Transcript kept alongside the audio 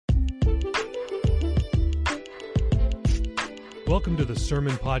Welcome to the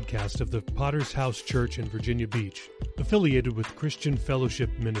Sermon Podcast of the Potter's House Church in Virginia Beach, affiliated with Christian Fellowship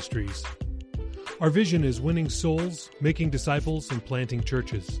Ministries. Our vision is winning souls, making disciples, and planting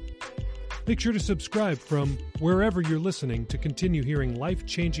churches. Make sure to subscribe from wherever you're listening to continue hearing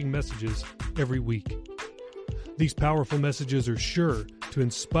life-changing messages every week. These powerful messages are sure to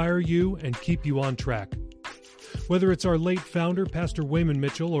inspire you and keep you on track. Whether it's our late founder, Pastor Wayman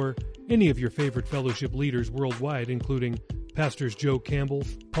Mitchell, or any of your favorite fellowship leaders worldwide, including Pastors Joe Campbell,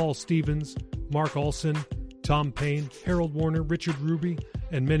 Paul Stevens, Mark Olson, Tom Payne, Harold Warner, Richard Ruby,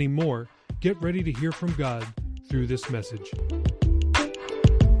 and many more, get ready to hear from God through this message.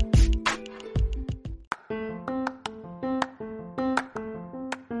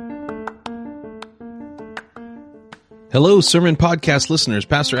 Hello, Sermon Podcast listeners.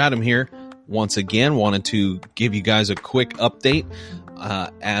 Pastor Adam here. Once again, wanted to give you guys a quick update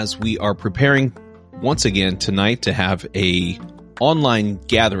as we are preparing once again tonight to have a online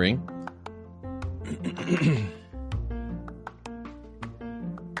gathering.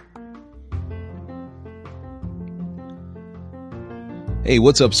 Hey,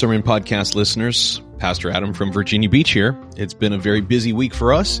 what's up, Sermon Podcast listeners? Pastor Adam from Virginia Beach here. It's been a very busy week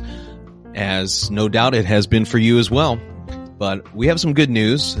for us, as no doubt it has been for you as well. But we have some good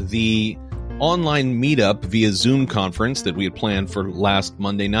news. The online meetup via Zoom conference that we had planned for last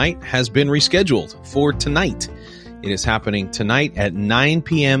Monday night has been rescheduled for tonight. It is happening tonight at 9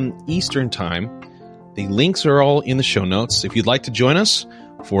 p.m. Eastern Time. The links are all in the show notes. If you'd like to join us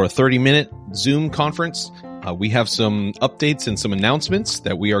for a 30-minute Zoom conference, we have some updates and some announcements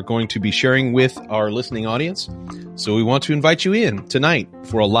that we are going to be sharing with our listening audience. So we want to invite you in tonight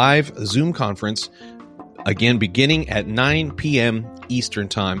for a live Zoom conference, again beginning at 9 p.m. Eastern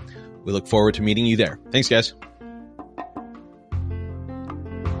Time. We look forward to meeting you there. Thanks, guys.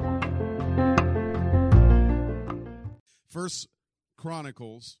 First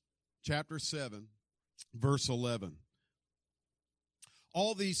Chronicles, chapter 7, verse 11.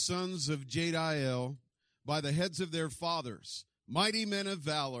 All these sons of Jediael, by the heads of their fathers, mighty men of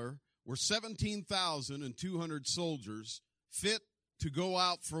valor, were 17,200 soldiers, fit to go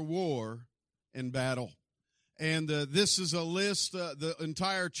out for war and battle. And this is a list, the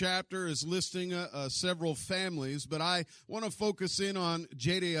entire chapter is listing several families, but I want to focus in on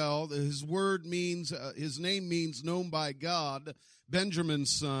Jediael. His name means known by God,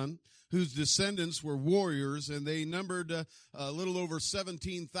 Benjamin's son, whose descendants were warriors, and they numbered a little over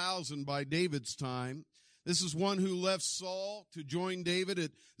 17,000 by David's time. This is one who left Saul to join David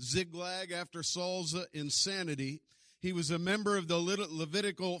at Ziklag after Saul's insanity. He was a member of the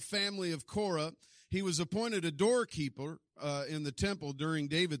Levitical family of Korah. He was appointed a doorkeeper in the temple during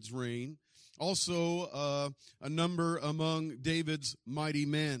David's reign. Also, a number among David's mighty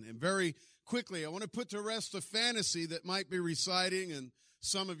men. And very quickly, I want to put to rest a fantasy that might be reciting in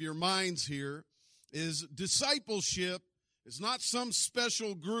some of your minds here, is discipleship is not some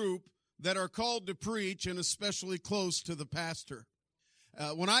special group that are called to preach and especially close to the pastor.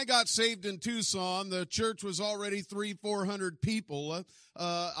 When I got saved in Tucson, the church was already 300-400 people.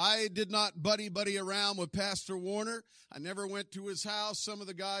 I did not buddy around with Pastor Warner. I never went to his house. Some of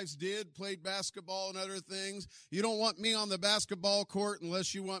the guys did, played basketball and other things. You don't want me on the basketball court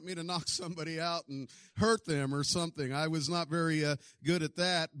unless you want me to knock somebody out and hurt them or something. I was not very good at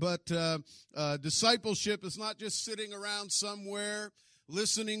that. But discipleship is not just sitting around somewhere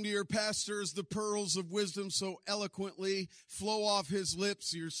listening to your pastor as the pearls of wisdom so eloquently flow off his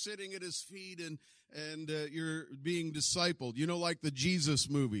lips. You're sitting at his feet and you're being discipled. You know, like the Jesus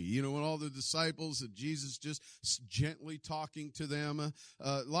movie, you know, when all the disciples and Jesus just gently talking to them.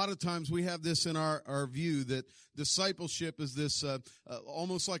 A lot of times we have this in our view that discipleship is this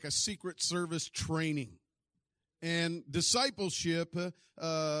almost like a Secret Service training. And discipleship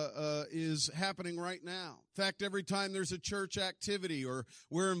is happening right now. In fact, every time there's a church activity or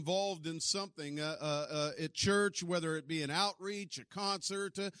we're involved in something at church, whether it be an outreach, a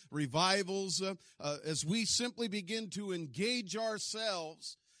concert, revivals, as we simply begin to engage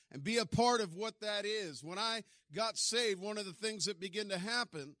ourselves and be a part of what that is. When I got saved, one of the things that began to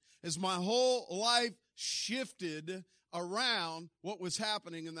happen is my whole life shifted around what was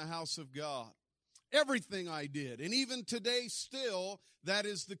happening in the house of God. Everything I did, and even today still, that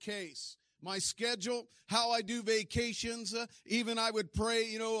is the case. My schedule, how I do vacations, even I would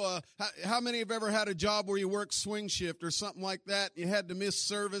pray, how many have ever had a job where you work swing shift or something like that? You had to miss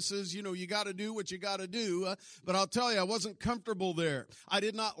services. You got to do what you got to do. But I'll tell you, I wasn't comfortable there. I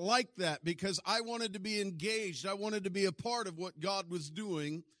did not like that because I wanted to be engaged. I wanted to be a part of what God was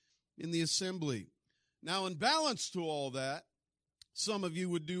doing in the assembly. Now, in balance to all that, some of you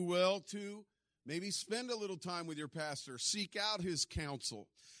would do well to Maybe spend a little time with your pastor. Seek out his counsel.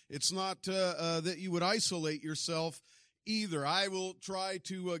 It's not that you would isolate yourself either. I will try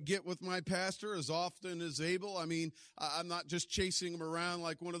to get with my pastor as often as able. I mean, I'm not just chasing him around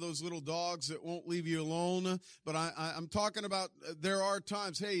like one of those little dogs that won't leave you alone. But I'm talking about there are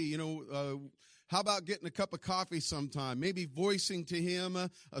times, hey, how about getting a cup of coffee sometime? Maybe voicing to him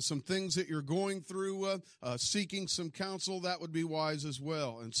some things that you're going through, seeking some counsel. That would be wise as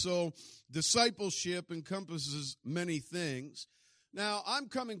well. And so discipleship encompasses many things. Now, I'm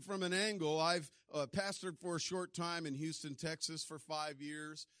coming from an angle. I've pastored for a short time in Houston, Texas for 5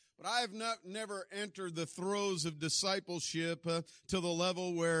 years. But I have never entered the throes of discipleship to the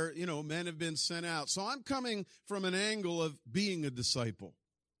level where, men have been sent out. So I'm coming from an angle of being a disciple.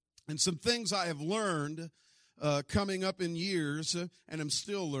 And some things I have learned coming up in years, and I'm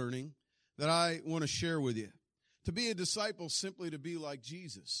still learning, that I want to share with you. To be a disciple, simply to be like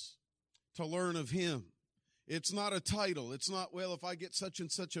Jesus, to learn of him. It's not a title. It's not, well, if I get such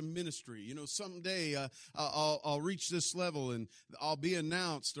and such a ministry, someday I'll reach this level and I'll be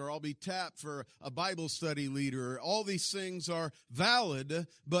announced or I'll be tapped for a Bible study leader. All these things are valid,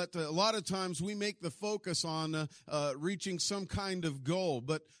 but a lot of times we make the focus on reaching some kind of goal.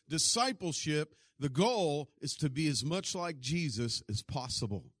 But discipleship, the goal is to be as much like Jesus as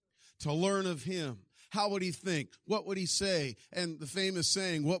possible, to learn of him. How would he think? What would he say? And the famous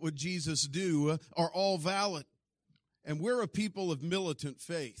saying, what would Jesus do, are all valid. And we're a people of militant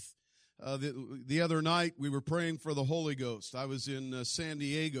faith. The other night, we were praying for the Holy Ghost. I was in San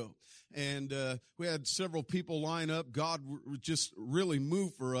Diego, and we had several people line up. God just really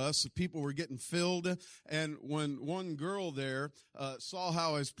moved for us. People were getting filled. And when one girl there saw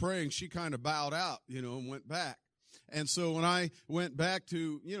how I was praying, she kind of bowed out, and went back. And so when I went back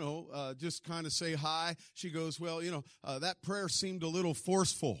to, just kind of say hi, she goes, well, that prayer seemed a little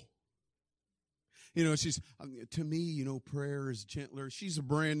forceful. She's, to me, prayer is gentler. She's a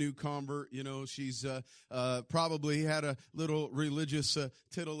brand new convert. She's probably had a little religious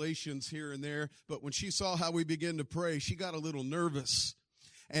titillations here and there. But when she saw how we began to pray, she got a little nervous.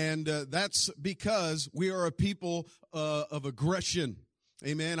 And that's because we are a people of aggression.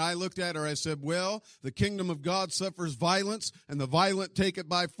 Amen. I looked at her, I said, well, the kingdom of God suffers violence, and the violent take it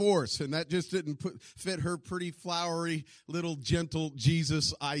by force. And that just didn't fit her pretty flowery, little gentle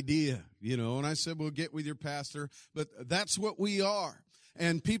Jesus idea, And I said, well, get with your pastor. But that's what we are.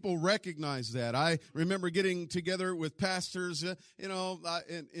 And people recognize that. I remember getting together with pastors, in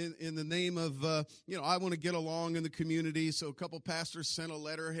the name of, I want to get along in the community. So a couple pastors sent a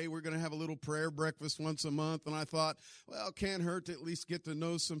letter, hey, we're going to have a little prayer breakfast once a month. And I thought, well, it can't hurt to at least get to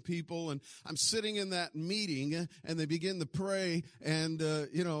know some people. And I'm sitting in that meeting, and they begin to pray. And,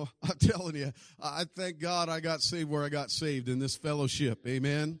 I'm telling you, I thank God I got saved where I got saved in this fellowship.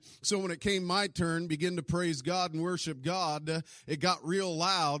 Amen. So when it came my turn, begin to praise God and worship God, it got real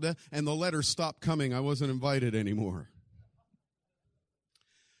loud, and the letters stopped coming. I wasn't invited anymore.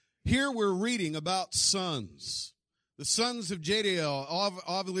 Here we're reading about sons. The sons of Jadiel.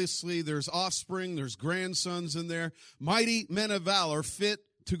 Obviously, there's offspring, there's grandsons in there. Mighty men of valor, fit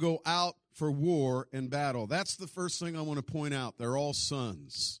to go out for war and battle. That's the first thing I want to point out. They're all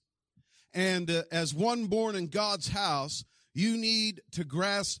sons. And as one born in God's house, you need to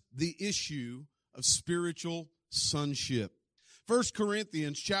grasp the issue of spiritual sonship. 1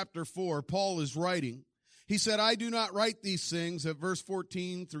 Corinthians chapter 4, Paul is writing. He said, I do not write these things, at verse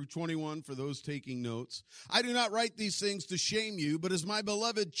 14 through 21 for those taking notes. I do not write these things to shame you, but as my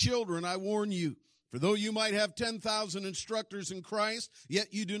beloved children, I warn you. For though you might have 10,000 instructors in Christ,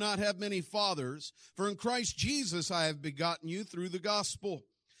 yet you do not have many fathers. For in Christ Jesus I have begotten you through the gospel.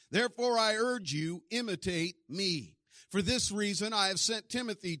 Therefore I urge you, imitate me. For this reason, I have sent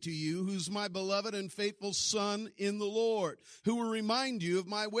Timothy to you, who's my beloved and faithful son in the Lord, who will remind you of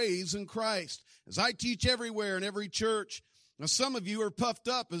my ways in Christ, as I teach everywhere in every church. Now, some of you are puffed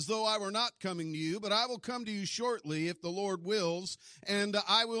up as though I were not coming to you, but I will come to you shortly if the Lord wills, and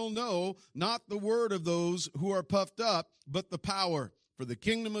I will know not the word of those who are puffed up, but the power. For the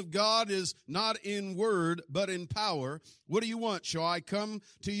kingdom of God is not in word, but in power. What do you want? Shall I come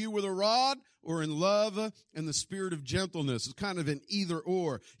to you with a rod, or in love and the spirit of gentleness? It's kind of an either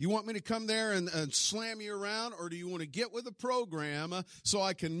or. You want me to come there and slam you around, or do you want to get with a program so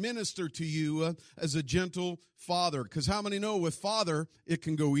I can minister to you as a gentle father? Because how many know with father, it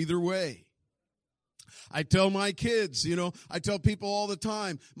can go either way? I tell my kids, I tell people all the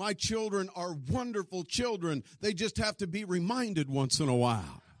time, my children are wonderful children. They just have to be reminded once in a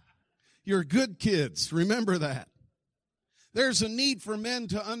while. You're good kids. Remember that. There's a need for men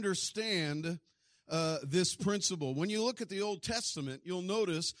to understand this principle. When you look at the Old Testament, you'll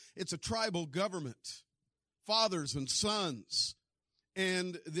notice it's a tribal government, fathers and sons,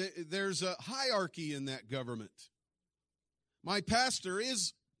 and there's a hierarchy in that government. My pastor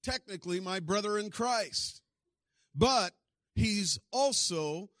is technically my brother in Christ, but he's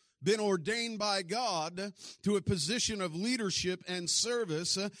also been ordained by God to a position of leadership and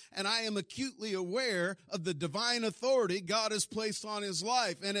service, and I am acutely aware of the divine authority God has placed on his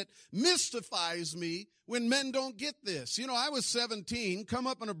life, and it mystifies me when men don't get this. You know, I was 17, come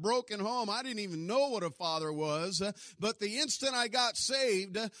up in a broken home. I didn't even know what a father was, but the instant I got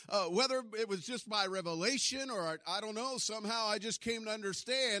saved, whether it was just by revelation or I don't know, somehow I just came to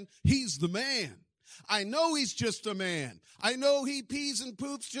understand he's the man. I know he's just a man. I know he pees and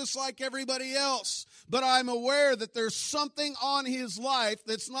poops just like everybody else. But I'm aware that there's something on his life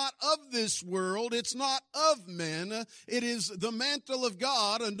that's not of this world. It's not of men. It is the mantle of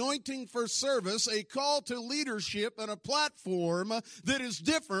God, anointing for service, a call to leadership, and a platform that is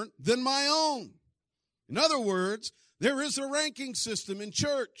different than my own. In other words, there is a ranking system in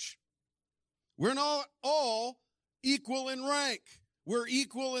church. We're not all equal in rank. We're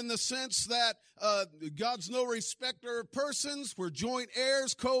equal in the sense that God's no respecter of persons. We're joint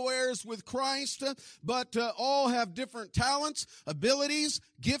heirs, co-heirs with Christ, but all have different talents, abilities,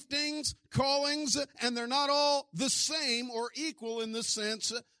 giftings, callings, and they're not all the same or equal in the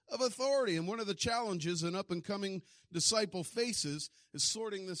sense of authority. And one of the challenges an up-and-coming disciple faces is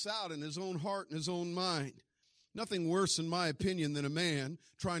sorting this out in his own heart and his own mind. Nothing worse, in my opinion, than a man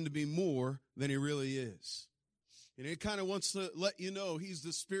trying to be more than he really is. And he kind of wants to let you know he's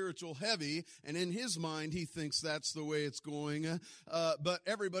the spiritual heavy, and in his mind he thinks that's the way it's going. But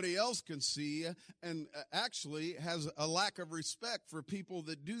everybody else can see and actually has a lack of respect for people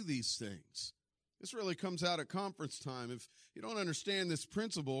that do these things. This really comes out at conference time. If you don't understand this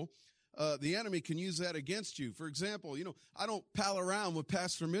principle, the enemy can use that against you. For example, you know, I don't pal around with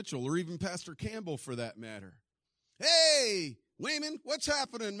Pastor Mitchell or even Pastor Campbell for that matter. Hey, Wayman, what's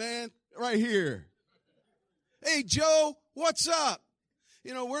happening, man? Right here. Hey, Joe, what's up?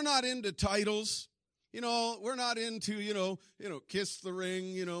 You know, we're not into titles. You know, we're not into, you know, kiss the ring,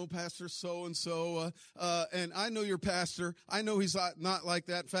 you know, Pastor so-and-so. And I know your pastor. I know he's not like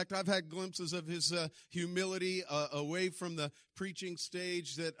that. In fact, I've had glimpses of his humility away from the preaching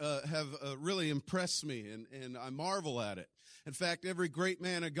stage that have really impressed me, and I marvel at it. In fact, every great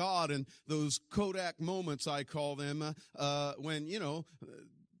man of God and those Kodak moments, I call them, when, you know,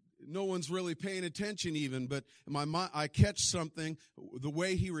 no one's really paying attention even, but in my mind, I catch something, the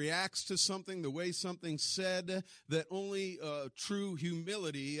way he reacts to something, the way something's said, that only true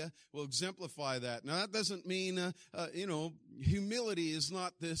humility will exemplify that. Now, that doesn't mean, you know, humility is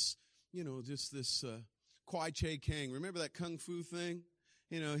not this, you know, just this Kwai Che Kang. Remember that Kung Fu thing?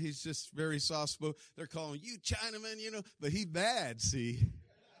 You know, he's just very soft-spoken. They're calling you Chinaman, you know, but he bad, see.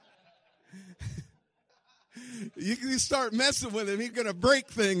 You start messing with him, he's going to break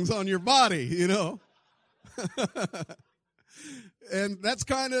things on your body, you know. And that's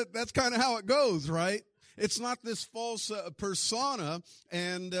kind of how it goes, right? It's not this false persona.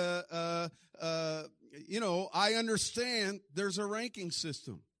 And, you know, I understand there's a ranking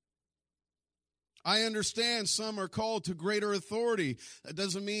system. I understand some are called to greater authority. That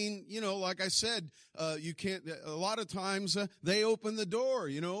doesn't mean, you know, like I said, you can't, a lot of times they open the door,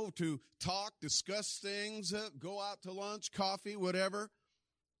 you know, to talk, discuss things, go out to lunch, coffee, whatever.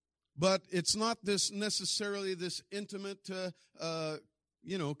 But it's not this necessarily this intimate,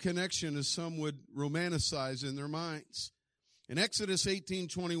 you know, connection as some would romanticize in their minds. In Exodus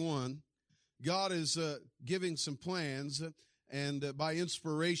 18:21, God is giving some plans. And by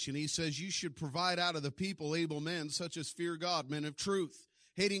inspiration, he says, you should provide out of the people able men, such as fear God, men of truth,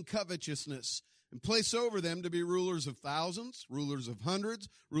 hating covetousness, and place over them to be rulers of thousands, rulers of hundreds,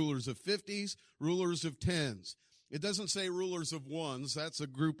 rulers of 50s, rulers of 10s. It doesn't say rulers of ones. That's a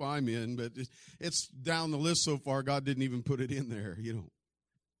group I'm in, but it's down the list so far. God didn't even put it in there, you know.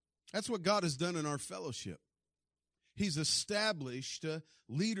 That's what God has done in our fellowship. He's established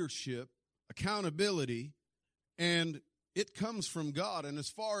leadership, accountability, and it comes from God. And as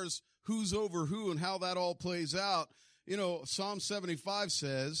far as who's over who and how that all plays out, you know, Psalm 75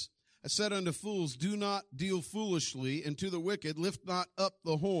 says, I said unto fools, do not deal foolishly, and to the wicked lift not up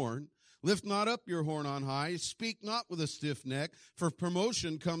the horn. Lift not up your horn on high. Speak not with a stiff neck, for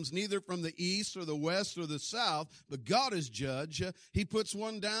promotion comes neither from the east or the west or the south, but God is judge. He puts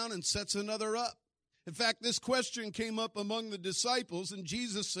one down and sets another up. In fact, this question came up among the disciples, and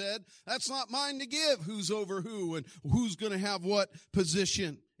Jesus said, that's not mine to give who's over who and who's going to have what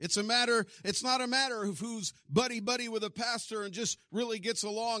position. It's not a matter of who's buddy-buddy with a pastor and just really gets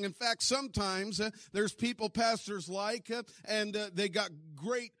along. In fact, sometimes there's people pastors like, and they got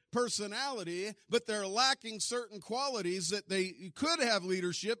great personality, but they're lacking certain qualities that they could have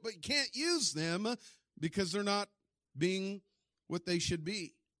leadership, but you can't use them because they're not being what they should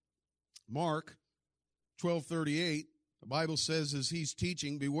be. Mark 12:38, the Bible says as he's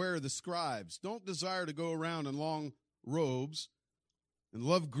teaching, beware the scribes. Don't desire to go around in long robes and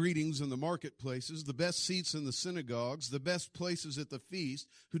love greetings in the marketplaces, the best seats in the synagogues, the best places at the feast,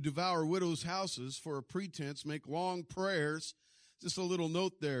 who devour widows' houses for a pretense, make long prayers. Just a little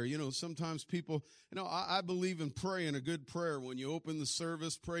note there, sometimes people, I believe in praying a good prayer. When you open the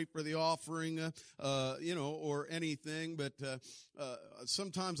service, pray for the offering, or anything. But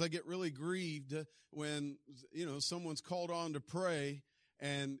sometimes I get really grieved when, someone's called on to pray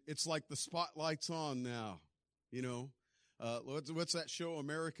and it's like the spotlight's on now, what's that show,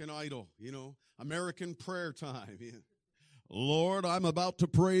 American Idol, American prayer time. Lord, I'm about to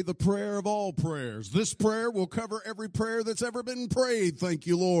pray the prayer of all prayers. This prayer will cover every prayer that's ever been prayed. Thank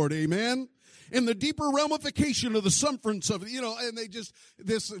you, Lord. Amen. In the deeper ramification of the circumference of, and they just,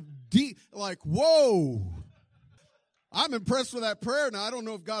 this deep, like, whoa. I'm impressed with that prayer. Now, I don't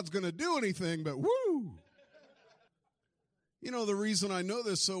know if God's going to do anything, but woo. The reason I know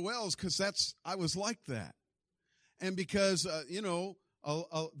this so well is because I was like that. And because,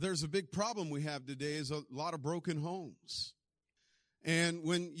 there's a big problem we have today is a lot of broken homes. And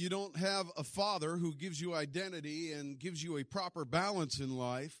when you don't have a father who gives you identity and gives you a proper balance in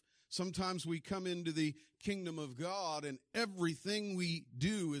life, sometimes we come into the kingdom of God and everything we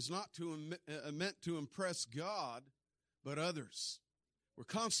do is not meant to impress God, but others. We're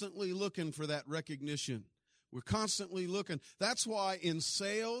constantly looking for that recognition. We're constantly looking. That's why in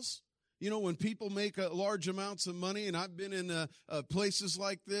sales, when people make large amounts of money, and I've been in places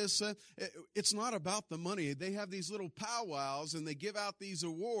like this, it's not about the money. They have these little powwows, and they give out these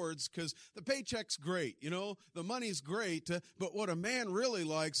awards because the paycheck's great, the money's great, but what a man really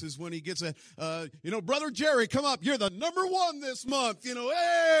likes is when he gets Brother Jerry, come up, you're the number one this month,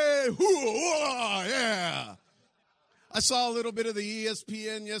 hey, hoo-ah, yeah. I saw a little bit of the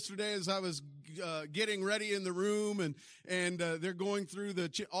ESPN yesterday as I was getting ready in the room, and they're going through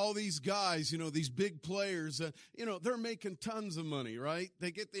all these guys, these big players, they're making tons of money, right?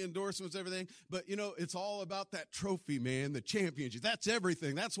 They get the endorsements, everything, but it's all about that trophy, man, the championship. That's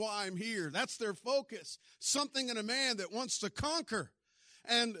everything. That's why I'm here. That's their focus. Something in a man that wants to conquer.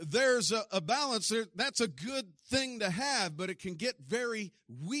 And there's a balance there. That's a good thing to have, but it can get very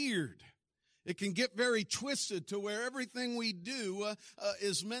weird. It can get very twisted to where everything we do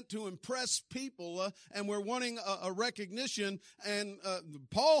is meant to impress people, and we're wanting a recognition. And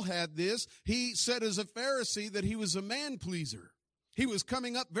Paul had this. He said as a Pharisee that he was a man pleaser. He was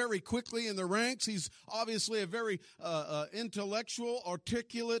coming up very quickly in the ranks. He's obviously a very intellectual,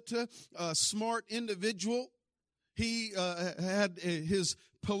 articulate, smart individual. He had his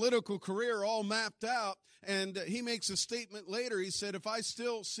political career all mapped out. And he makes a statement later. He said, if I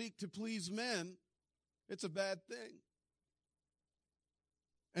still seek to please men, it's a bad thing.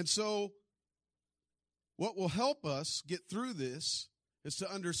 And so what will help us get through this is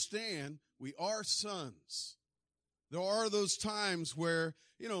to understand we are sons. There are those times where,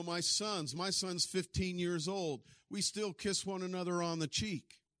 my son's 15 years old. We still kiss one another on the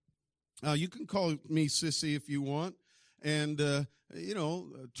cheek. You can call me sissy if you want. And,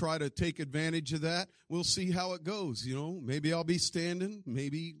 try to take advantage of that. We'll see how it goes. Maybe I'll be standing.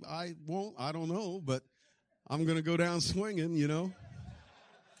 Maybe I won't. I don't know. But I'm going to go down swinging,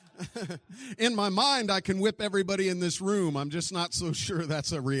 In my mind, I can whip everybody in this room. I'm just not so sure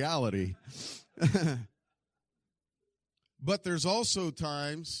that's a reality. But there's also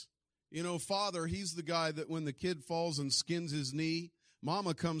times, father, he's the guy that when the kid falls and skins his knee,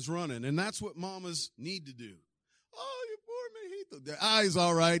 mama comes running. And that's what mamas need to do. Oh, you poor me. The eye's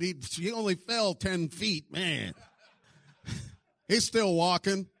all right. He only fell 10 feet, man. He's still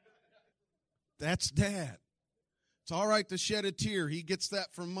walking. That's dad. It's all right to shed a tear. He gets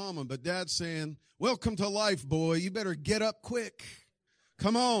that from mama. But dad's saying, welcome to life, boy. You better get up quick.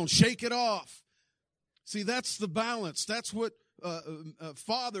 Come on, shake it off. See, that's the balance. That's what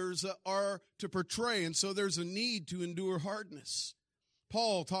fathers are to portray. And so there's a need to endure hardness.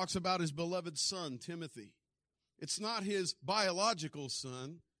 Paul talks about his beloved son, Timothy. It's not his biological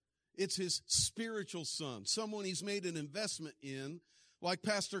son. It's his spiritual son, someone he's made an investment in, like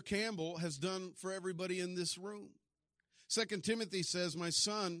Pastor Campbell has done for everybody in this room. 2 Timothy says, my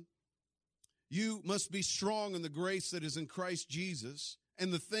son, You must be strong in the grace that is in Christ Jesus,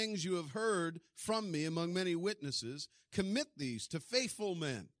 and the things you have heard from me among many witnesses, commit these to faithful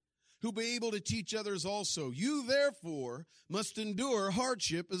men who be able to teach others also. You therefore must endure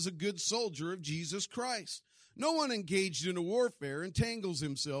hardship as a good soldier of Jesus Christ. No one engaged in a warfare entangles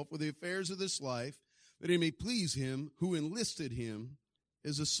himself with the affairs of this life, that he may please him who enlisted him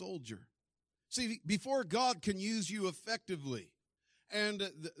as a soldier. See, before God can use you effectively, and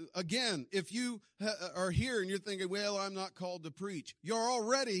again, if you are here and you're thinking, well, I'm not called to preach, you're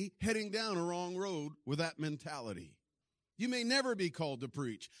already heading down a wrong road with that mentality. You may never be called to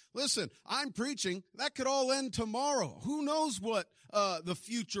preach. Listen, I'm preaching. That could all end tomorrow. Who knows what the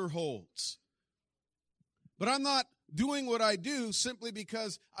future holds? But I'm not doing what I do simply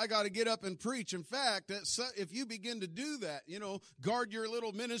because I got to get up and preach. In fact, if you begin to do that, guard your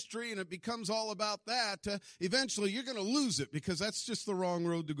little ministry and it becomes all about that, eventually you're going to lose it because that's just the wrong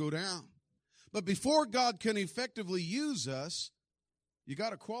road to go down. But before God can effectively use us, you got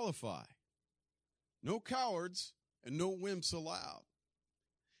to qualify. No cowards and no wimps allowed.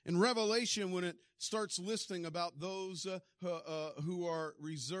 In Revelation, when it starts listing about those who are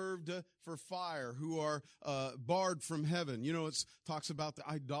reserved for fire, who are barred from heaven, it talks about the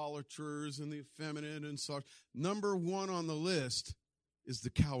idolaters and the effeminate and such. Number one on the list is the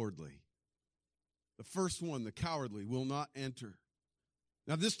cowardly. The first one, the cowardly, will not enter.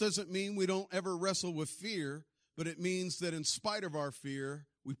 Now, this doesn't mean we don't ever wrestle with fear, but it means that in spite of our fear,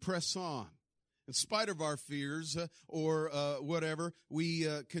 we press on. In spite of our fears or whatever, we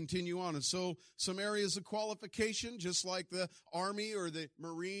continue on. And so some areas of qualification, just like the Army or the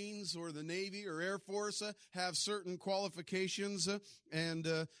Marines or the Navy or Air Force, have certain qualifications. And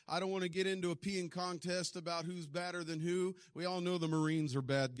I don't want to get into a peeing contest about who's badder than who. We all know the Marines are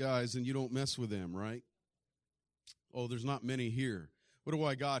bad guys and you don't mess with them, right? Oh, there's not many here. What do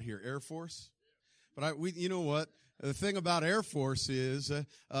I got here? Air Force? But you know what? The thing about Air Force is,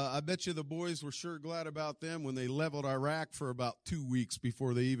 I bet you the boys were sure glad about them when they leveled Iraq for about 2 weeks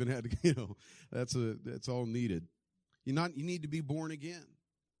before they even had to, that's all needed. You need to be born again.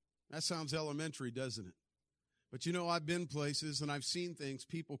 That sounds elementary, doesn't it? But I've been places and I've seen things,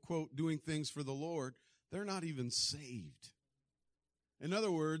 people quote, doing things for the Lord. They're not even saved. In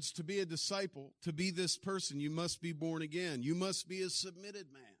other words, to be a disciple, to be this person, you must be born again. You must be a submitted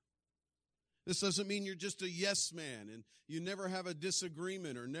man. This doesn't mean you're just a yes man and you never have a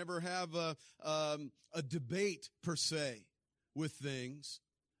disagreement or never have a debate per se with things.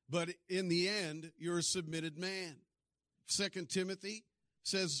 But in the end, you're a submitted man. 2 Timothy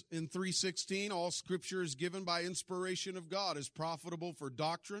says in 3:16, all scripture is given by inspiration of God, is profitable for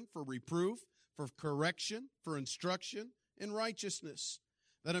doctrine, for reproof, for correction, for instruction in righteousness,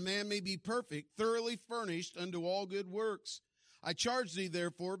 that a man may be perfect, thoroughly furnished unto all good works. I charge thee,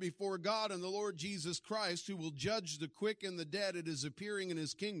 therefore, before God and the Lord Jesus Christ, who will judge the quick and the dead at his appearing in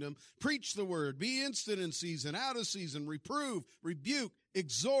his kingdom, preach the word, be instant in season, out of season, reprove, rebuke,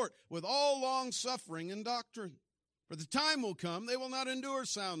 exhort with all long suffering and doctrine. For the time will come, they will not endure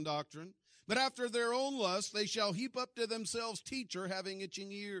sound doctrine, but after their own lust they shall heap up to themselves teacher having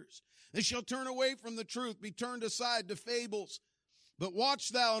itching ears. They shall turn away from the truth, be turned aside to fables. But watch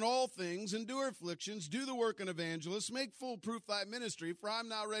thou in all things, endure afflictions, do the work of an evangelist, make full proof thy ministry, for I am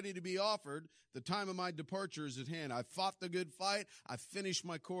now ready to be offered. The time of my departure is at hand. I've fought the good fight. I've finished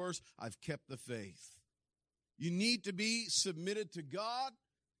my course. I've kept the faith. You need to be submitted to God,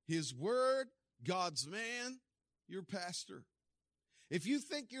 his word, God's man, your pastor. If you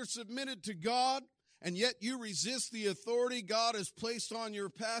think you're submitted to God and yet you resist the authority God has placed on your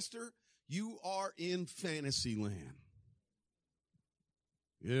pastor, you are in fantasy land.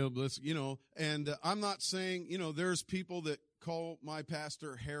 Yeah, and I'm not saying, there's people that call my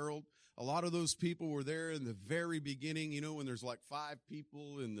pastor Harold. A lot of those people were there in the very beginning, when there's like 5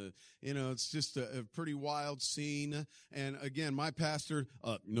 people and it's just a pretty wild scene. And again, my pastor,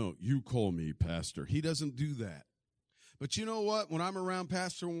 no, you call me pastor. He doesn't do that. But you know what? When I'm around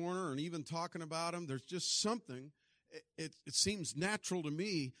Pastor Warner and even talking about him, there's just something, it seems natural to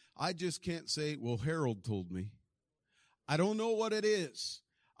me. I just can't say, well, Harold told me. I don't know what it is.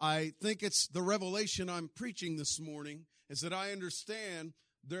 I think it's the revelation I'm preaching this morning is that I understand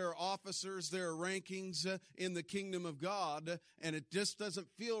there are officers, there are rankings in the kingdom of God, and it just doesn't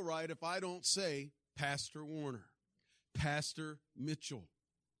feel right if I don't say Pastor Warner, Pastor Mitchell,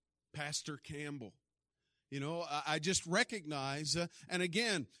 Pastor Campbell. I just recognize, and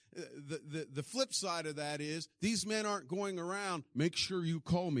again, the flip side of that is these men aren't going around, make sure you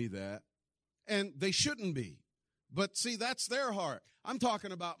call me that, and they shouldn't be. But see, that's their heart. I'm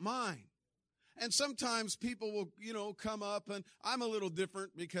talking about mine. And sometimes people will, come up, and I'm a little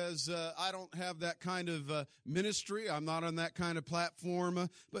different because I don't have that kind of ministry. I'm not on that kind of platform.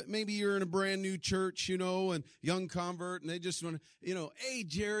 But maybe you're in a brand new church, and young convert, and they just want to, hey,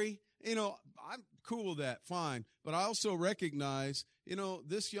 Jerry, I'm cool with that, fine. But I also recognize,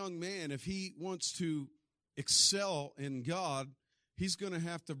 this young man, if he wants to excel in God, he's going to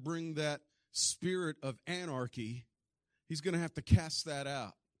have to bring that spirit of anarchy. He's going to have to cast that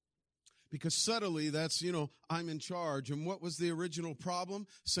out. Because subtly, that's, I'm in charge. And what was the original problem?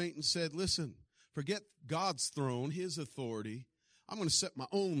 Satan said, listen, forget God's throne, his authority. I'm going to set my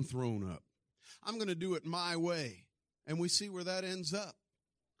own throne up. I'm going to do it my way. And we see where that ends up.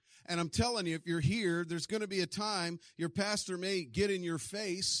 And I'm telling you, if you're here, there's going to be a time your pastor may get in your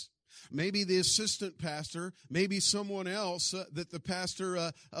face. Maybe the assistant pastor, maybe someone else that the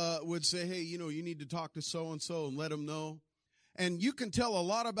pastor would say, hey, you need to talk to so-and-so and let them know. And you can tell a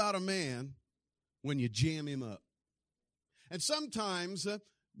lot about a man when you jam him up. And sometimes,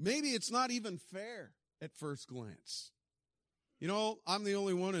 maybe it's not even fair at first glance. I'm the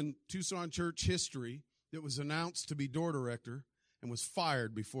only one in Tucson church history that was announced to be door director and was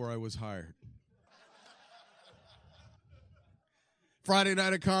fired before I was hired. Friday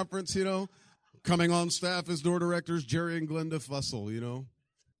night at conference, coming on staff as door directors, Jerry and Glenda Fussell,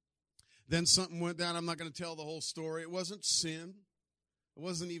 Then something went down. I'm not going to tell the whole story. It wasn't sin. It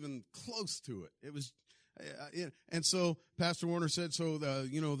wasn't even close to it. It was, and so Pastor Warner said, so,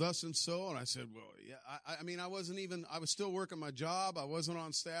 thus and so. And I said, well, yeah, I was still working my job. I wasn't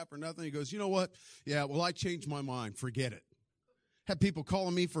on staff or nothing. He goes, you know what? Yeah, well, I changed my mind. Forget it. Had people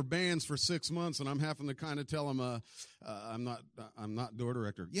calling me for bands for 6 months, and I'm having to kind of tell them, I'm not door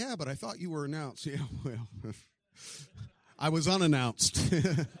director. Yeah, but I thought you were announced. Yeah, well, I was unannounced.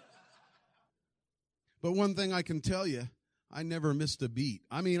 But one thing I can tell you, I never missed a beat.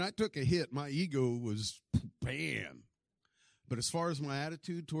 I took a hit. My ego was bam. But as far as my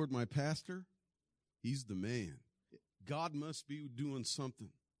attitude toward my pastor, he's the man. God must be doing something.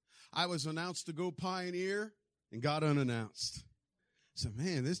 I was announced to go pioneer and got unannounced. So,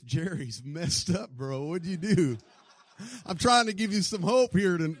 man, this Jerry's messed up, bro. What'd you do? I'm trying to give you some hope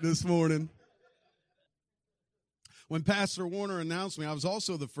here this morning. When Pastor Warner announced me, I was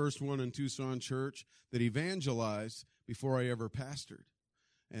also the first one in Tucson church that evangelized before I ever pastored.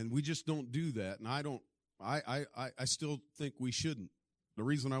 And we just don't do that. And I still think we shouldn't. The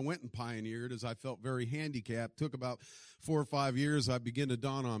reason I went and pioneered is I felt very handicapped. Took about 4 or 5 years. I began to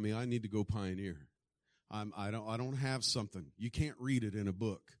dawn on me, I need to go pioneer. I don't have something. You can't read it in a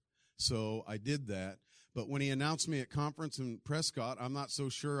book. So I did that. But when he announced me at conference in Prescott, I'm not so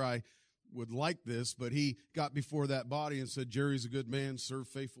sure I would like this, but he got before that body and said, Jerry's a good man, served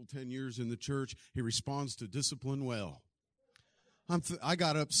faithful 10 years in the church. He responds to discipline well. I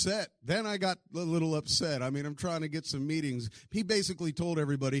got upset. Then I got a little upset. I'm trying to get some meetings. He basically told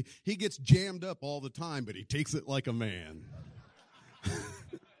everybody he gets jammed up all the time, but he takes it like a man.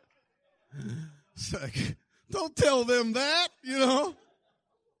 It's like, don't tell them that,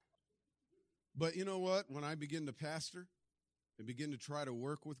 But you know what? When I begin to pastor and begin to try to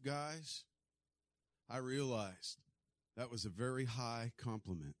work with guys, I realized that was a very high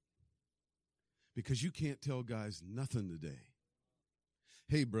compliment. Because you can't tell guys nothing today.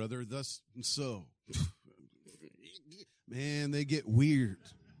 Hey, brother, thus and so. Man, they get weird.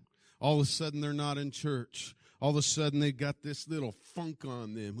 All of a sudden, they're not in church. All of a sudden, they got this little funk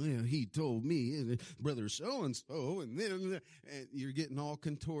on them. Well, he told me, brother so-and-so, and then and you're getting all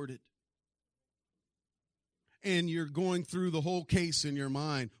contorted. And you're going through the whole case in your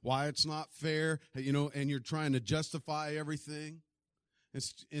mind, why it's not fair, and you're trying to justify everything.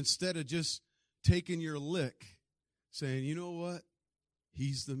 Instead of just taking your lick, saying, you know what?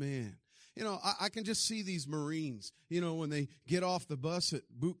 He's the man. I can just see these Marines, when they get off the bus at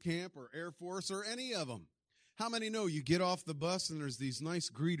boot camp or Air Force or any of them. How many know you get off the bus and there's these nice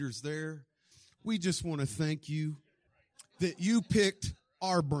greeters there? We just want to thank you that you picked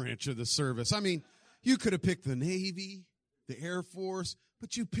our branch of the service. You could have picked the Navy, the Air Force,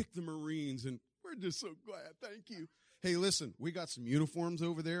 but you picked the Marines, and we're just so glad. Thank you. Hey, listen, we got some uniforms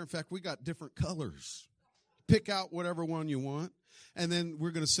over there. In fact, we got different colors. Pick out whatever one you want, and then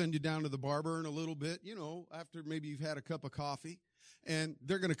we're going to send you down to the barber in a little bit, after maybe you've had a cup of coffee, and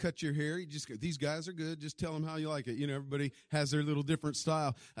they're going to cut your hair. These guys are good. Just tell them how you like it. Everybody has their little different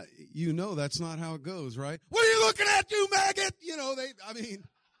style. That's not how it goes, right? What are you looking at, you maggot?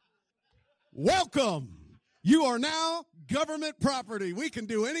 Welcome. You are now government property. We can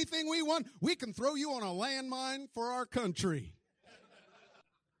do anything we want. We can throw you on a landmine for our country.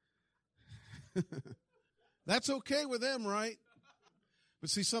 That's okay with them, right? But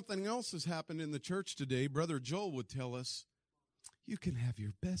see, something else has happened in the church today. Brother Joel would tell us, you can have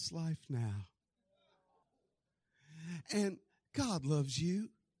your best life now. And God loves you.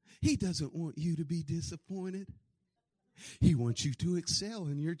 He doesn't want you to be disappointed. He wants you to excel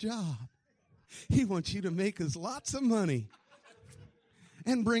in your job. He wants you to make us lots of money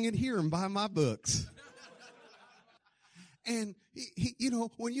and bring it here and buy my books. And,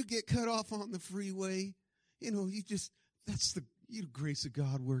 when you get cut off on the freeway, that's the grace of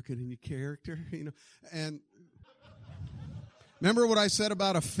God working in your character, And remember what I said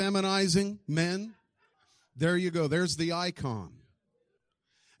about effeminizing men? There you go. There's the icon.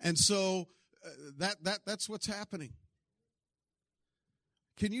 And so that's what's happening.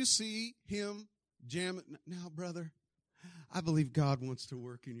 Can you see him jamming? Now, brother, I believe God wants to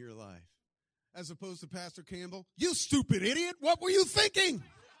work in your life. As opposed to Pastor Campbell, you stupid idiot, what were you thinking?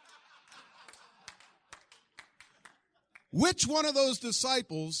 Which one of those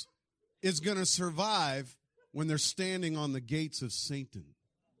disciples is going to survive when they're standing on the gates of Satan?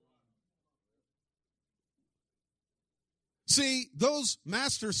 See, those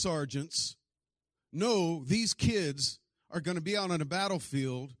master sergeants know these kids are going to be out on a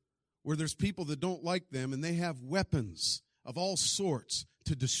battlefield where there's people that don't like them, and they have weapons of all sorts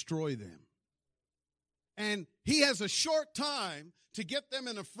to destroy them. And he has a short time to get them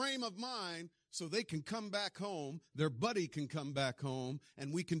in a frame of mind so they can come back home, their buddy can come back home,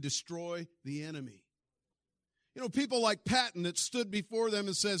 and we can destroy the enemy. People like Patton that stood before them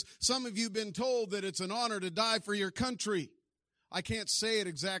and says, some of you have been told that it's an honor to die for your country. I can't say it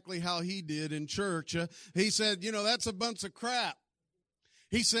exactly how he did in church. He said, that's a bunch of crap.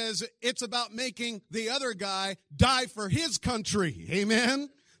 He says it's about making the other guy die for his country. Amen?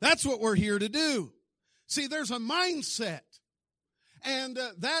 That's what we're here to do. See, there's a mindset. And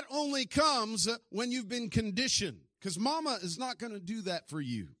that only comes when you've been conditioned. Because mama is not going to do that for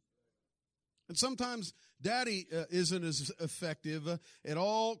you. And sometimes daddy isn't as effective. It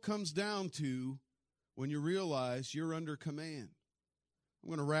all comes down to when you realize you're under command. I'm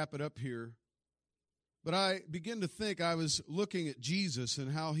going to wrap it up here. But I begin to think, I was looking at Jesus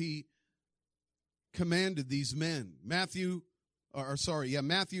and how he commanded these men. Matthew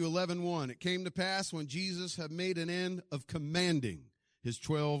 11:1. It came to pass when Jesus had made an end of commanding his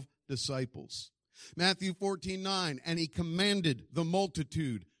 12 disciples. Matthew 14:9. And he commanded the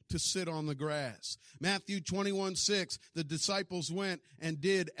multitude to sit on the grass. Matthew 21:6. The disciples went and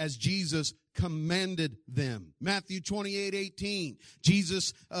did as Jesus commanded them. Matthew 28:18.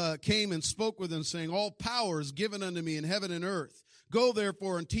 Jesus came and spoke with them, saying, all power is given unto me in heaven and earth. Go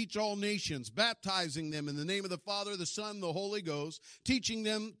therefore and teach all nations, baptizing them in the name of the Father, the Son, and the Holy Ghost, teaching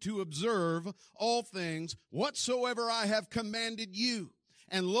them to observe all things whatsoever I have commanded you.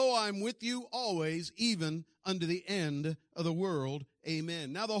 And lo, I am with you always, even unto the end of the world.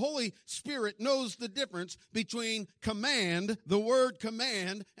 Amen. Now the Holy Spirit knows the difference between command, the word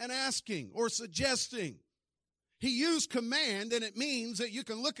command, and asking or suggesting. He used command, and it means that you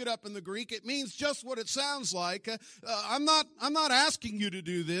can look it up in the Greek. It means just what it sounds like. I'm not asking you to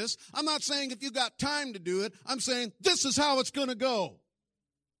do this. I'm not saying if you got time to do it. I'm saying this is how it's going to go.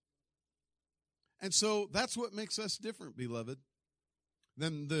 And so that's what makes us different, beloved,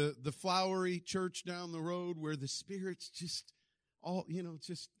 than the flowery church down the road where the Spirit's just all,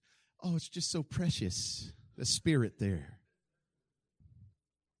 it's just so precious, the Spirit there.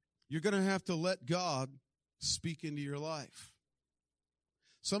 You're going to have to let God speak into your life.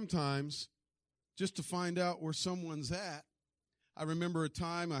 Sometimes, just to find out where someone's at. I remember a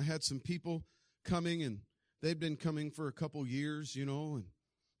time I had some people coming, and they'd been coming for a couple years, and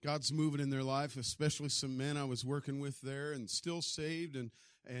God's moving in their life, especially some men I was working with there, and still saved and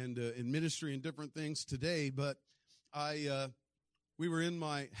in ministry and different things today. But we were in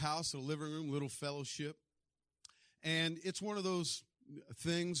my house, a living room, little fellowship, and it's one of those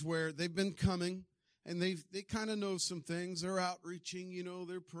things where they've been coming. And they kind of know some things. They're outreaching,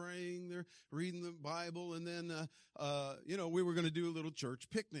 they're praying, they're reading the Bible. And then, we were going to do a little church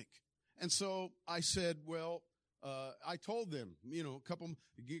picnic. And so I said, I told them, a couple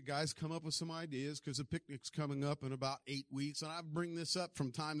guys come up with some ideas because the picnic's coming up in about 8 weeks. And I bring this up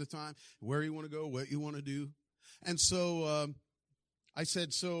from time to time, where you want to go, what you want to do. And so I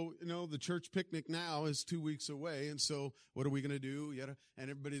said, the church picnic now is 2 weeks away, and so what are we going to do?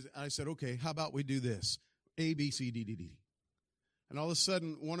 And I said, okay, how about we do this? A, B, C, D, D, D. And all of a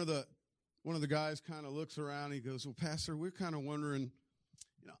sudden, one of the guys kind of looks around, and he goes, well, Pastor, we're kind of wondering,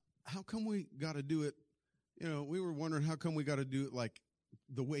 how come we got to do it? We were wondering how come we got to do it like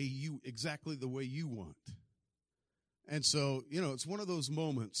exactly the way you want. And so, it's one of those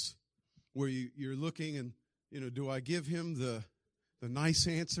moments where you're looking and, do I give him the the nice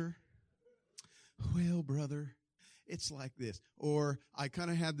answer, well, brother, it's like this. Or I kind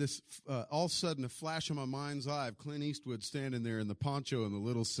of had this, all of a sudden, a flash in my mind's eye of Clint Eastwood standing there in the poncho and the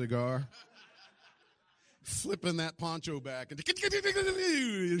little cigar, flipping that poncho back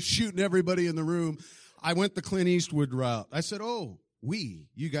and shooting everybody in the room. I went the Clint Eastwood route. I said,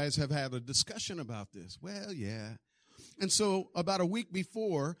 you guys have had a discussion about this. Well, yeah. And so about a week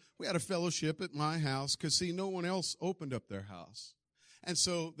before, we had a fellowship at my house because, see, no one else opened up their house. And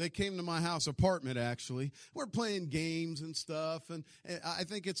so they came to my house, apartment actually. We're playing games and stuff. And I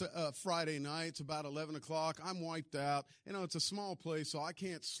think it's a Friday night. It's about 11 o'clock. I'm wiped out. It's a small place, so I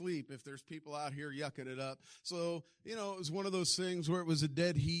can't sleep if there's people out here yucking it up. So, it was one of those things where it was a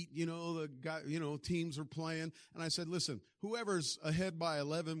dead heat. The guy, teams are playing. And I said, listen, whoever's ahead by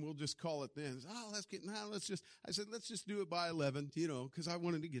 11, we'll just call it then. I said, let's just do it by 11, because I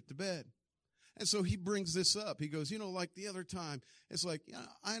wanted to get to bed. And so he brings this up. He goes, like the other time, it's like, yeah,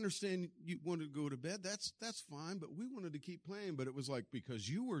 I understand you wanted to go to bed. That's fine, but we wanted to keep playing. But it was like, because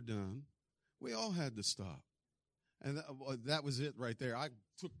you were done, we all had to stop. And that was it right there. I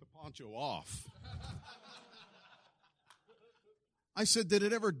took the poncho off. I said, did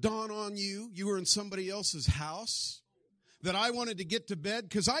it ever dawn on you were in somebody else's house, that I wanted to get to bed?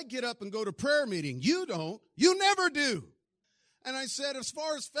 Because I get up and go to prayer meeting. You don't. You never do. And I said, as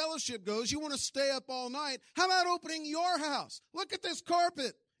far as fellowship goes, you want to stay up all night. How about opening your house? Look at this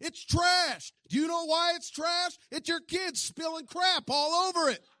carpet. It's trashed. Do you know why it's trashed? It's your kids spilling crap all over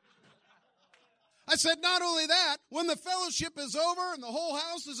it. I said, not only that, when the fellowship is over and the whole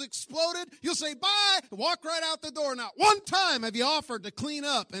house is exploded, you'll say bye and walk right out the door. Not one time have you offered to clean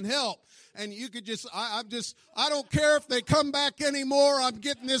up and help. And you could I don't care if they come back anymore. I'm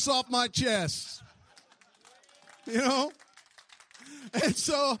getting this off my chest. And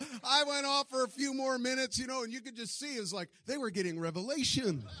so I went off for a few more minutes, and you could just see it's like they were getting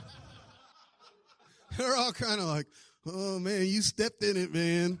revelation. They're all kind of like, oh, man, you stepped in it,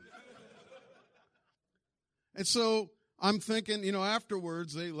 man. And so I'm thinking,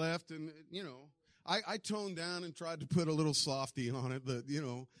 afterwards they left and, I toned down and tried to put a little softy on it. But,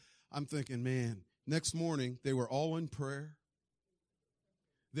 I'm thinking, man, next morning they were all in prayer.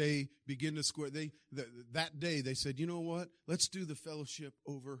 They begin to square. That day they said, you know what? Let's do the fellowship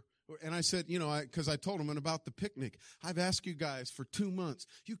over. And I said, because I told them about the picnic. I've asked you guys for 2 months.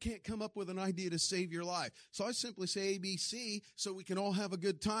 You can't come up with an idea to save your life. So I simply say ABC so we can all have a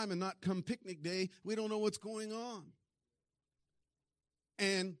good time and not come picnic day. We don't know what's going on.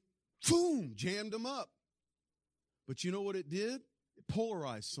 And boom, jammed them up. But you know what it did? It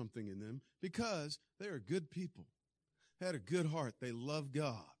polarized something in them because they are good people. Had a good heart. They love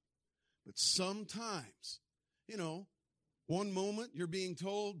God. But sometimes, one moment you're being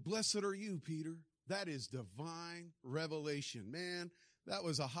told, blessed are you, Peter. That is divine revelation. Man, that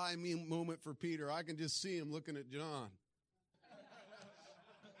was a high moment for Peter. I can just see him looking at John.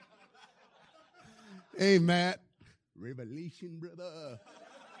 Hey, Matt. Revelation, brother.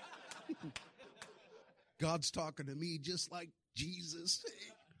 God's talking to me just like Jesus.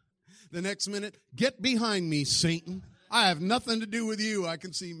 The next minute, get behind me, Satan. I have nothing to do with you. I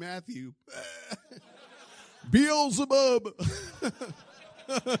can see Matthew. Beelzebub.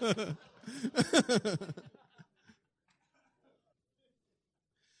 I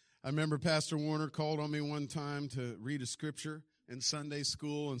remember Pastor Warner called on me one time to read a scripture in Sunday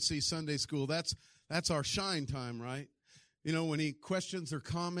school. And see, Sunday school, that's our shine time, right? When he questions or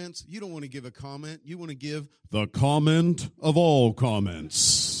comments, you don't want to give a comment. You want to give the comment of all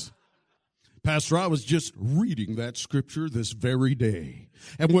comments. Pastor, I was just reading that scripture this very day.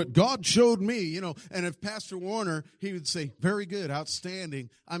 And what God showed me, and if Pastor Warner, he would say, very good,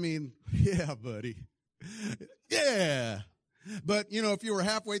 outstanding. I mean, yeah, buddy. Yeah. But, if you were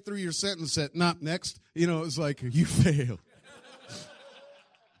halfway through your sentence, said, not next, it's like, you failed.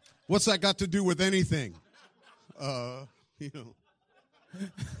 What's that got to do with anything? I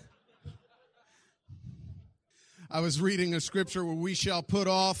was reading a scripture where we shall put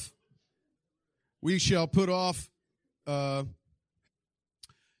off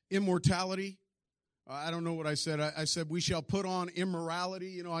immortality. I don't know what I said. I said we shall put on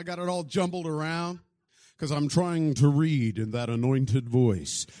immorality. I got it all jumbled around because I'm trying to read in that anointed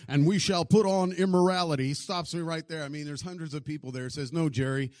voice. And we shall put on immorality. He stops me right there. I mean, there's hundreds of people there. It says, no,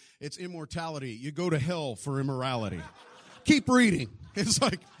 Jerry, it's immortality. You go to hell for immorality. Keep reading. It's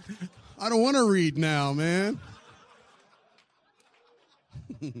like, I don't want to read now, man.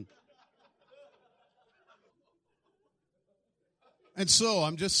 And so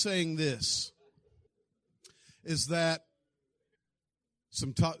I'm just saying this, is that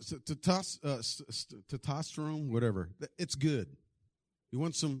some testosterone, whatever, it's good. You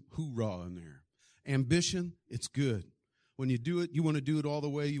want some hoorah in there. Ambition, it's good. When you do it, you want to do it all the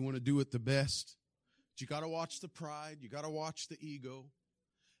way. You want to do it the best. But you got to watch the pride. You got to watch the ego.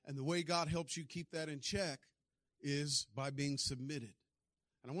 And the way God helps you keep that in check is by being submitted.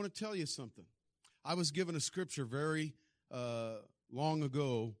 And I want to tell you something. I was given a scripture very long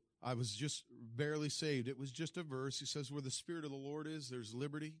ago. I was just barely saved. It was just a verse. He says, where the Spirit of the Lord is, there's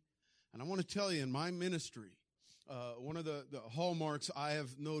liberty. And I want to tell you, in my ministry, one of the hallmarks I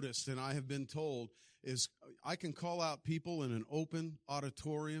have noticed and I have been told is I can call out people in an open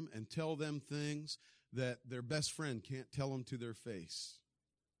auditorium and tell them things that their best friend can't tell them to their face.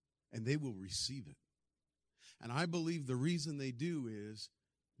 And they will receive it. And I believe the reason they do is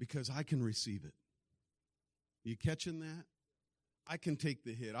because I can receive it. You catching that? I can take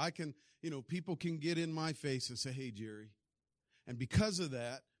the hit. I can, people can get in my face and say, hey, Jerry. And because of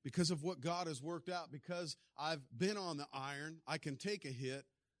that, because of what God has worked out, because I've been on the iron, I can take a hit.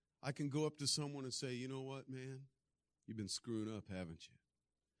 I can go up to someone and say, you know what, man? You've been screwing up, haven't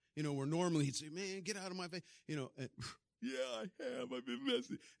you? Where normally he'd say, man, get out of my face. And, yeah, I have. I've been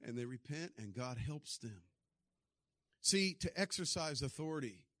messy. And they repent, and God helps them. See, to exercise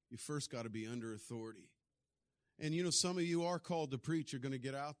authority, you first got to be under authority. And, some of you are called to preach. You're going to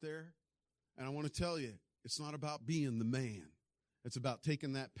get out there. And I want to tell you, it's not about being the man. It's about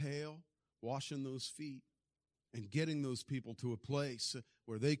taking that pail, washing those feet, and getting those people to a place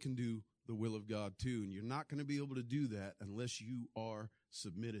where they can do the will of God too. And you're not going to be able to do that unless you are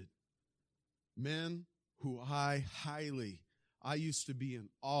submitted. Men who I used to be in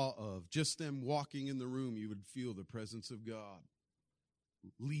awe of, just them walking in the room, you would feel the presence of God.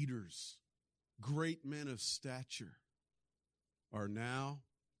 Leaders, great men of stature are now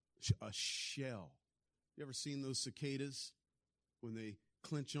a shell. You ever seen those cicadas when they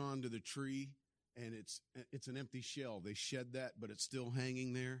clinch onto the tree and it's an empty shell? They shed that, but it's still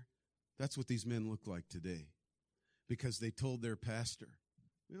hanging there. That's what these men look like today, because they told their pastor,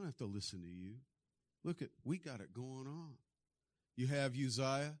 we don't have to listen to you. Look, we got it going on. You have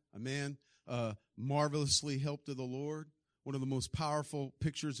Uzziah, a man marvelously helped of the Lord, one of the most powerful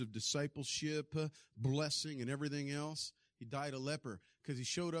pictures of discipleship, blessing, and everything else. He died a leper because he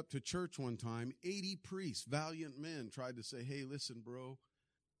showed up to church one time. 80 priests, valiant men, tried to say, hey, listen, bro.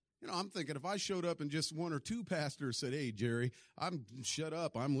 I'm thinking if I showed up and just one or two pastors said, hey, Jerry, shut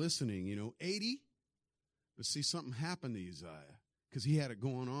up, I'm listening, 80. But see, something happened to Uzziah because he had it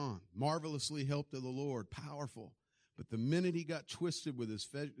going on. Marvelously helped of the Lord, powerful. But the minute he got twisted with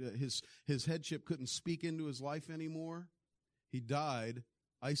his headship, couldn't speak into his life anymore, he died,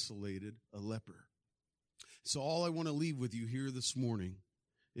 isolated, a leper. So all I want to leave with you here this morning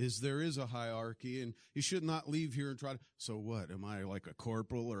is there is a hierarchy, and you should not leave here and try to, so what, am I like a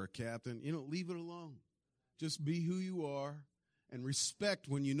corporal or a captain? Leave it alone. Just be who you are and respect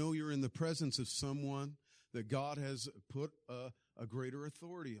when you know you're in the presence of someone that God has put a greater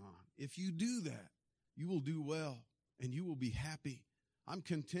authority on. If you do that, you will do well and you will be happy. I'm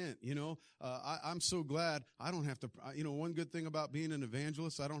content, I'm so glad I don't have to, one good thing about being an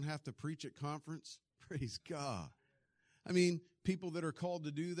evangelist, I don't have to preach at conference. Praise God. I mean, people that are called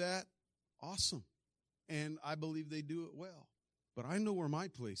to do that, awesome. And I believe they do it well. But I know where my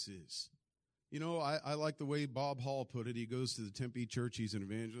place is. I like the way Bob Hall put it. He goes to the Tempe church. He's an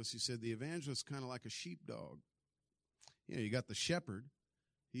evangelist. He said the evangelist is kind of like a sheepdog. You got the shepherd.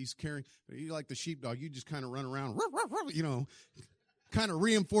 He's carrying, you like the sheepdog. You just kind of run around, kind of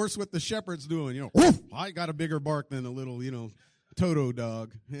reinforce what the shepherd's doing. I got a bigger bark than a little, Toto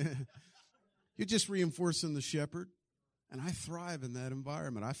dog. You're just reinforcing the shepherd. And I thrive in that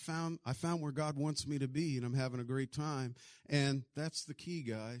environment. I found where God wants me to be, and I'm having a great time. And that's the key,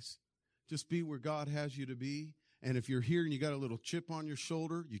 guys. Just be where God has you to be. And if you're here and you got a little chip on your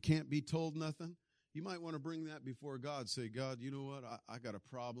shoulder, you can't be told nothing, you might want to bring that before God. Say, God, you know what? I got a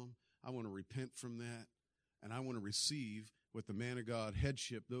problem. I want to repent from that. And I want to receive with the man of God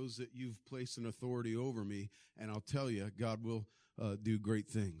headship, those that you've placed in authority over me. And I'll tell you, God will do great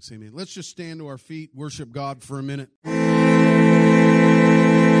things. Amen. Let's just stand to our feet, worship God for a minute.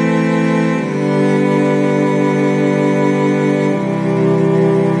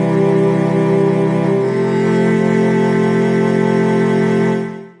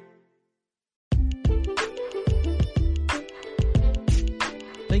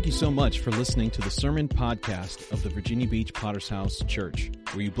 Thank you so much for listening to the sermon podcast of the Virginia Beach Potter's House Church.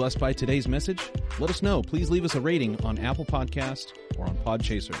 Were you blessed by today's message? Let us know. Please leave us a rating on Apple Podcast or on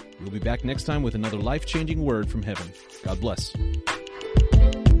Podchaser. We'll be back next time with another life-changing word from heaven. God bless.